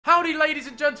Howdy ladies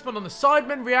and gentlemen on the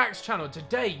Sidemen Reacts channel.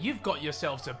 Today you've got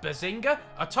yourselves a Bazinga,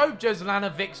 a Tobe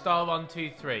Jezlana Vicstar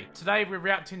 123. Today we're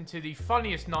reacting to the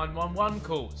funniest 911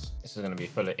 calls. This is gonna be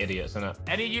full of idiots, isn't it?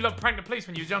 Any of you lot pranked the police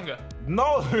when you was younger?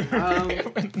 No!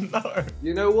 No.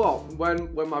 You know what?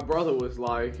 When my brother was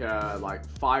like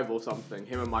 5 or something,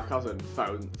 him and my cousin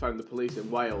phoned the police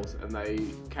in Wales, and they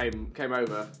came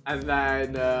over. And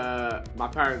then my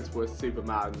parents were super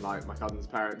mad, like my cousin's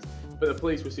parents. But the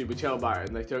police were super chill about it,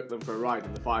 and they took them for a ride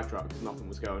in the fire truck because nothing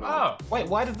was going on. Oh. Wait,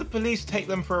 why did the police take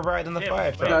them for a ride in the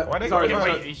fire truck? Yeah, Why they sorry, got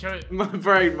Wait, you sure? My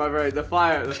brain, the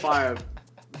fire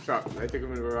truck. They took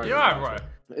them for a ride. You're right, bro.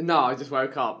 No, I just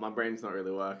woke up. My brain's not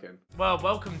really working. Well,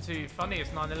 welcome to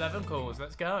funniest 911 calls.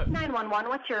 Let's go. 911,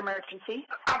 what's your emergency?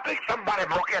 I think somebody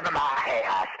broke into my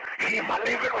house in my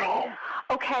living room.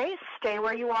 Okay, stay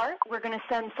where you are. We're going to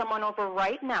send someone over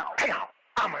right now. Hang on,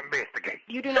 I'm investigating.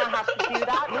 You do not have to do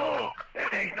that. Look,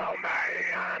 it ain't no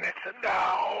man, it's a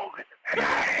dog. And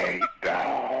I hate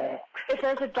dogs. If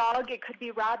there's a dog, it could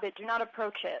be rabid. Do not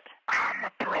approach it.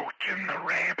 I'm approaching the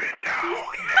rabbit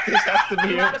dog. This has to be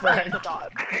Do a not approach prank. the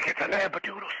dog. I think it's a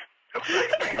Labradoodle.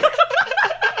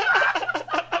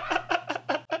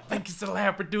 I think it's the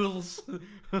Labradoodles.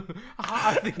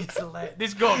 I think it's the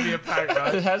This gotta be a prank, It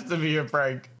right? has to be a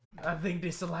prank. I think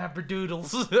this is the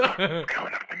Labradoodles.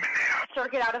 Coming up to me now. Sir,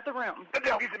 get out of the room. The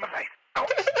dog is in my face. Oh.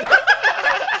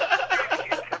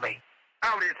 It's me.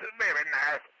 Oh, this is very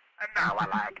nice. And now I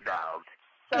like dogs.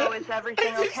 So is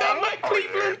everything okay? Oh,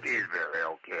 yeah, it is very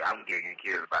okay. I'm getting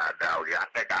killed by a dog. I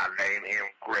think I'll name him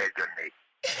Gregory.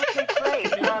 Okay, great.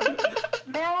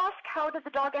 May I ask, how did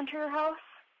the dog enter your house?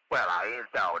 Well, I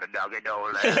installed a doggy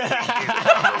door last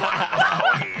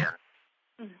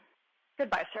week.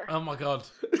 Goodbye, sir. Oh my god.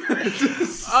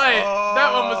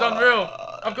 That one was unreal.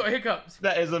 I've got hiccups.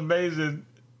 That is amazing.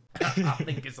 I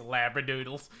think it's a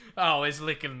Labradoodles. Oh, it's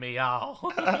licking me.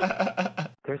 Oh.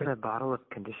 There's a bottle of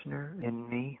conditioner in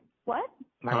me. What?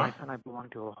 My wife and I belong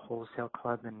to a wholesale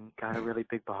club and got a really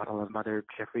big bottle of Mother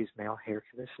Jeffrey's male hair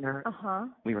conditioner. Uh-huh.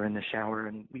 We were in the shower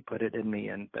and we put it in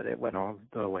me, but it went all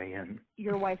the way in.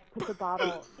 Your wife put the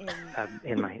bottle in...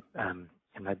 my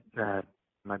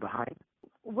behind.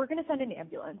 We're going to send an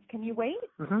ambulance. Can you wait?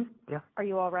 Mm-hmm. Yeah. Are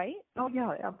you all right? Oh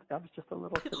yeah. I was just a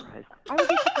little surprised. I would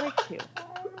be surprised too.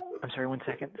 I'm sorry. 1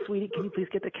 second, sweetie. Can you please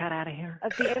get the cat out of here?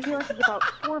 The ambulance is about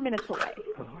 4 minutes away.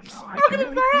 Oh no. I can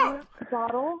really feel it. The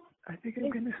bottle? I think I'm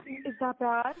gonna see it. Is that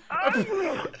bad?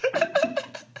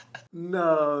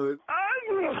 No.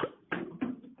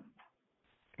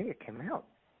 Hey, it came out.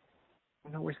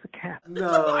 No, where's the cat?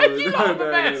 No. You lot have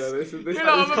a mess. This You lot can't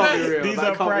have a be mess. real. These That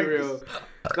are can't be pranks. real.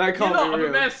 That You can't lot, be I'm a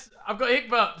real. mess. I've got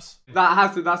hiccups.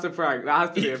 That's a prank. That has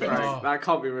to be a prank. Oh. That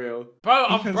can't be real. Bro,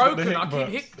 I'm Ethan's got the broken. I keep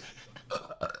hiccups.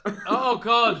 Oh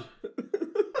god.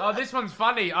 Oh, this one's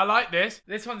funny. I like this.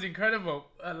 This one's incredible.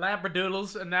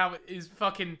 Labradoodles, and now he's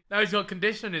got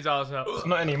condition in his arsehole.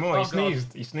 Not anymore. Oh, He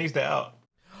sneezed. He sneezed it out.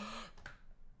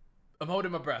 I'm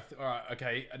holding my breath. All right,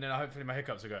 okay, and then hopefully my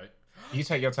hiccups will go. You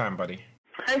take your time, buddy.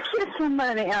 I kissed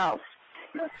somebody else.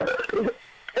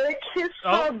 I kissed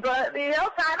somebody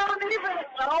else. I don't even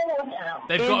know him.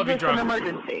 They've got to be drunk.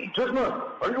 Emergency. Jessica,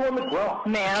 are you on the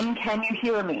ground? Ma'am, can you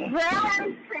hear me?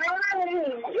 Ma'am,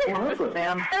 sorry.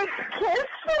 Ma'am. I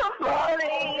kissed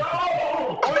somebody.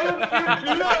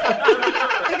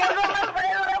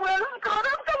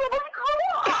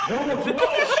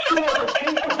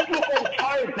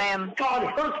 Ma'am. God,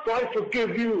 first I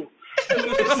forgive you. You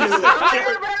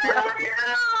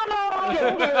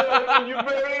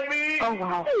marry me? Oh,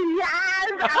 wow.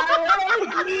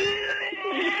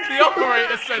 The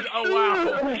operator said, "Oh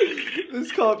wow."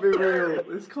 This can't be real.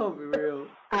 This can't be real.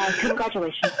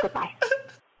 Congratulations. Goodbye.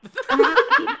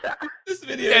 This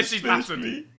video Yeah, is she's finishing massive.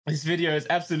 me. This video is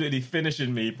absolutely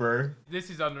finishing me, bro. This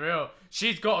is unreal.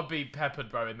 She's got to be peppered,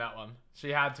 bro, in that one. She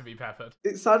had to be peppered.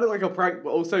 It sounded like a prank, but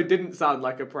also didn't sound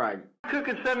like a prank.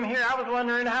 Cooking something here. I was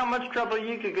wondering how much trouble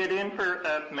you could get in for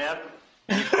meth.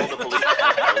 You called the police.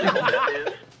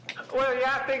 Well,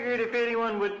 yeah, I figured if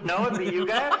anyone would know, it'd be you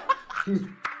guys.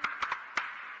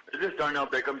 Is this Darnell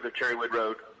Beckham's of Cherrywood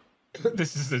Road?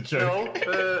 This is a joke.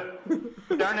 No,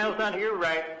 Darnell's not here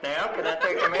right now. Can I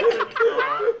take a message?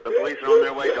 The police are on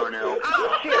their way, Darnell.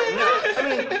 Oh, shit, no. I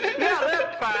mean, yeah,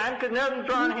 that's fine, because nothing's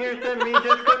wrong here sending me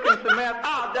just cooking some meth.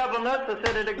 Oh, double nuts, I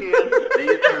said it again. See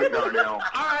you soon, Darnell.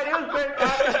 All right, it was great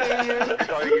talking to you.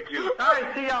 Sorry, you too. All right,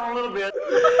 see y'all in a little bit.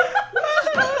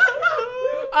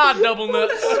 Double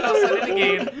nuts. I'll say it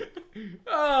again.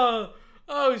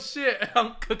 Oh shit.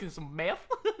 I'm cooking some meth.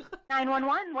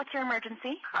 911, what's your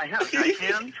emergency? I have night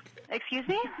hands, Excuse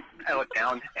me? I looked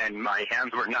down, and my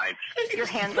hands were knives. Your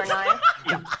hands are knives?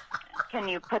 Yeah. Can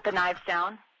you put the knives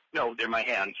down? No, they're my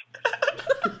hands.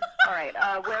 All right,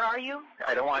 where are you?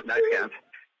 I don't want knife hands.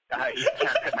 You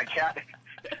can't pet my cat.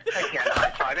 I can't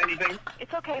high-five anything.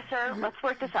 It's okay, sir. Let's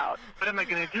work this out. What am I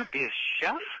going to do, be a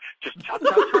chef? Just chop my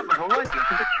whole life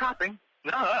into chopping?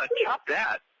 No, chop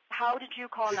that. How did you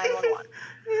call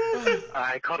 911?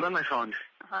 I called on my phone.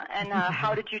 And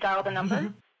how did you dial the number?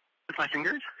 With my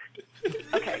fingers.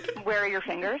 Okay, where are your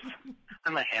fingers?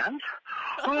 On my hands?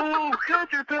 Oh, God,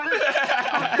 you're better.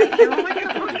 Oh, thank you.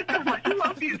 Oh, my God, I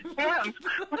love these hands.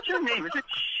 What's your name? Is it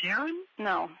Sharon?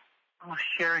 No. Oh,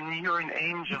 Sharon, you're an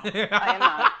angel. I am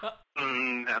not.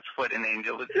 That's what an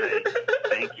angel would say.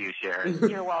 Thank you, Sharon.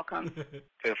 You're welcome.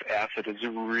 If acid is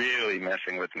really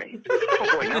messing with me.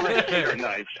 Oh, boy, now my feet are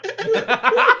nice.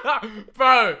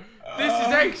 Bro, this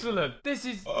is excellent. This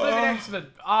is flipping excellent.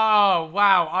 Oh,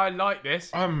 wow. I like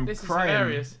this. This crying. is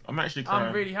hilarious. I'm actually crying.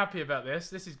 I'm really happy about this.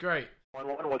 This is great.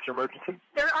 What's your emergency?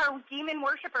 There are demon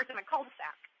worshippers in a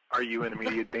cul-de-sac. Are you in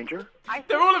immediate danger?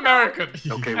 They're all American.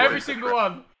 Okay, Every single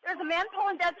one. There's a man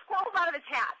pulling dead squirrels out of his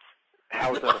hat.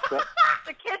 How is that a threat?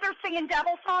 The kids are singing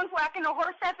devil songs, whacking a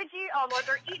horse effigy. Oh, Lord,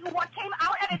 they're eating what came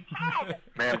out at his head.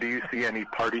 Ma'am, do you see any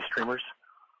party streamers?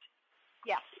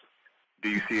 Yes. Do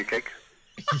you see a cake?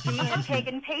 You mean a cake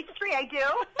and pastry? I do.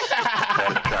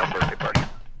 That is child birthday party.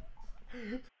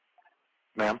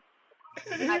 Ma'am?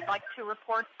 I'd like to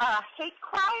report a hate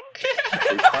crime.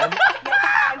 Hate crime? Yes,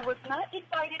 I was not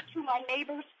invited to my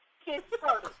neighbor's kid's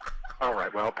party. All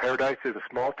right, well, Paradise is a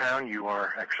small town. You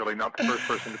are actually not the first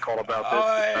person to call about this.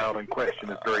 The child in question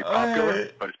is very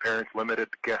popular, but his parents limited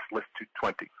the guest list to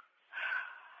 20.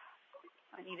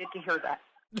 I needed to hear that.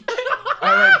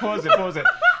 All right, pause it.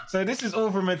 So this is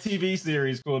all from a TV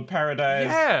series called Paradise.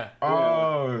 Yeah.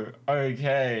 Oh,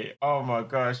 okay. Oh my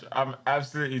gosh, I'm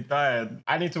absolutely dying.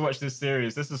 I need to watch this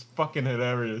series. This is fucking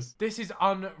hilarious. This is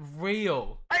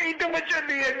unreal. I ain't doing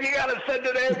Indian. You gotta send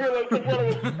an ambulance.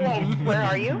 Where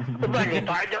are you?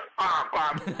 I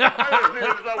just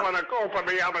needed someone to go for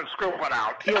me. I'm gonna scoop it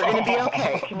out. You're going to be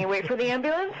okay. Can you wait for the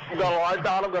ambulance? I'm gonna lie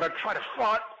down. I'm gonna try to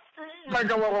fart. Make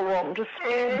a little room. Just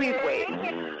please wait.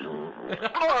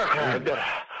 Okay.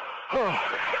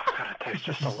 Gotta taste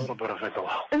just a little bit of it. No,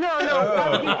 why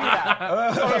would you do that?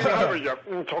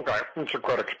 It's okay. It's a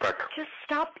good expect. Just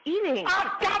stop eating.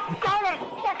 Oh, stop going!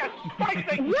 Fucking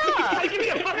spicy! Yeah. Give me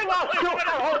a fucking laugh!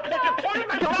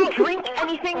 Don't drink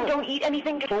anything, don't eat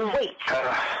anything, just wait.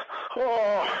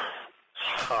 Oh,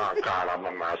 God, I'm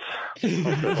a mess. This is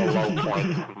a low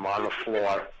point. I'm on the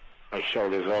floor. My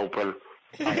shoulders open.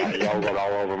 I got yogurt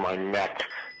all over my neck.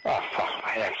 Oh, fuck,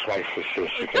 my ex-wife is here.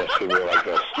 She can't see me like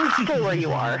this. Just stay where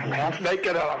you are. I'm half naked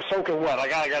and I'm soaking wet. I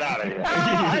gotta get out of here.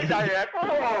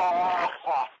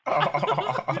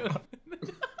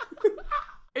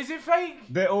 Is it fake?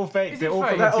 They're all fake. Is They're it all fake?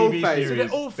 from a They're all TV fake. series. So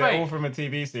they're all They're all fake. from a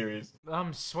TV series.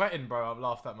 I'm sweating, bro. I've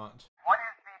laughed that much. What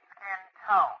is the skin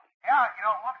tone? Yeah, it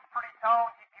looks pretty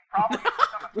toned. He probably has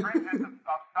some astringent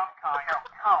of some kind.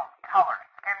 Tone, color,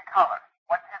 skin color.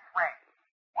 What's his race?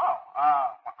 Whoa,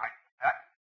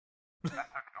 that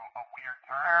took a weird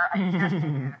turn. I guess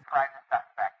you describe the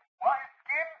suspect. Well, his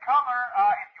skin color,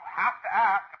 if you have to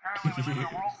ask, apparently we live in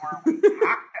a world where we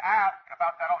have to ask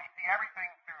about that. Oh, you see everything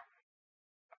through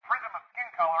the prism of skin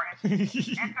color. It's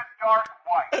a dark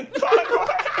white.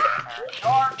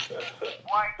 Dark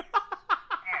white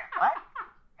skin, right?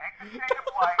 Take the shade of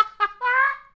white,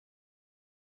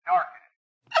 darken it.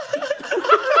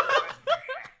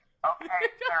 Okay,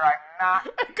 sir, I'm not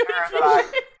sure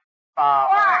that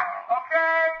black,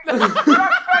 okay?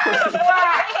 Suspect is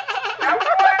black! That's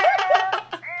what it is!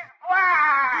 He's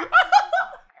black!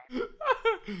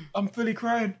 I'm fully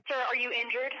crying. Sir, are you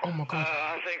injured? Oh my god.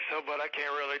 I think so, but I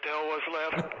can't really tell what's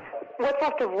left. What's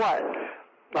left of what?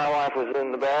 My wife was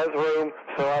in the bathroom,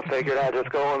 so I figured I'd just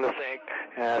go in the sink,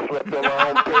 and I slipped in my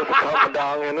own piss a couple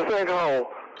down in the sinkhole.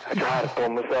 I tried to pull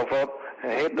myself up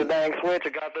and hit the dang switch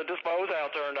and got the dispose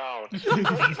out turned on.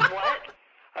 What?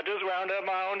 I just round up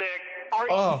my own dick.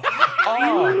 Oh.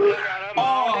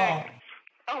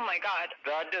 Oh my God.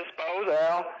 The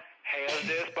disposal has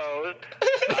disposed.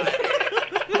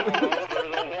 All over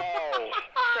the wall.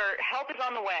 Sir, help is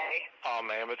on the way. Oh,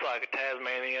 man, it's like a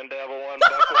Tasmanian devil and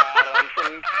buckle out on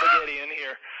some spaghetti in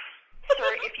here.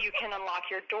 Sir, if you can unlock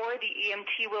your door, the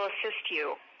EMT will assist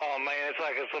you. Oh, man, it's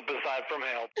like a slip aside from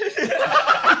hell.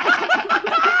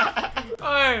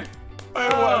 Hey,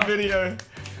 Oh, what a video.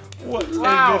 What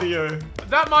Wow. a video.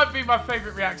 that might be my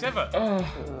favourite reacts ever. Oh.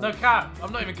 No cap.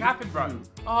 I'm not even capping, bro.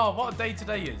 Oh, what a day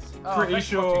today is. Oh, Pretty thanks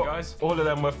for watching, sure guys. all of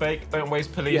them were fake. Don't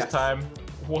waste police Yes. time.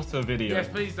 What a video. Yes,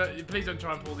 please don't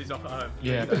try and pull these off at home.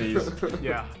 Yeah, please.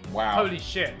 Yeah. Wow. Holy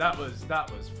shit, that was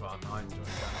fun. I enjoyed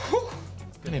that.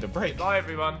 I need a break. Bye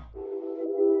everyone.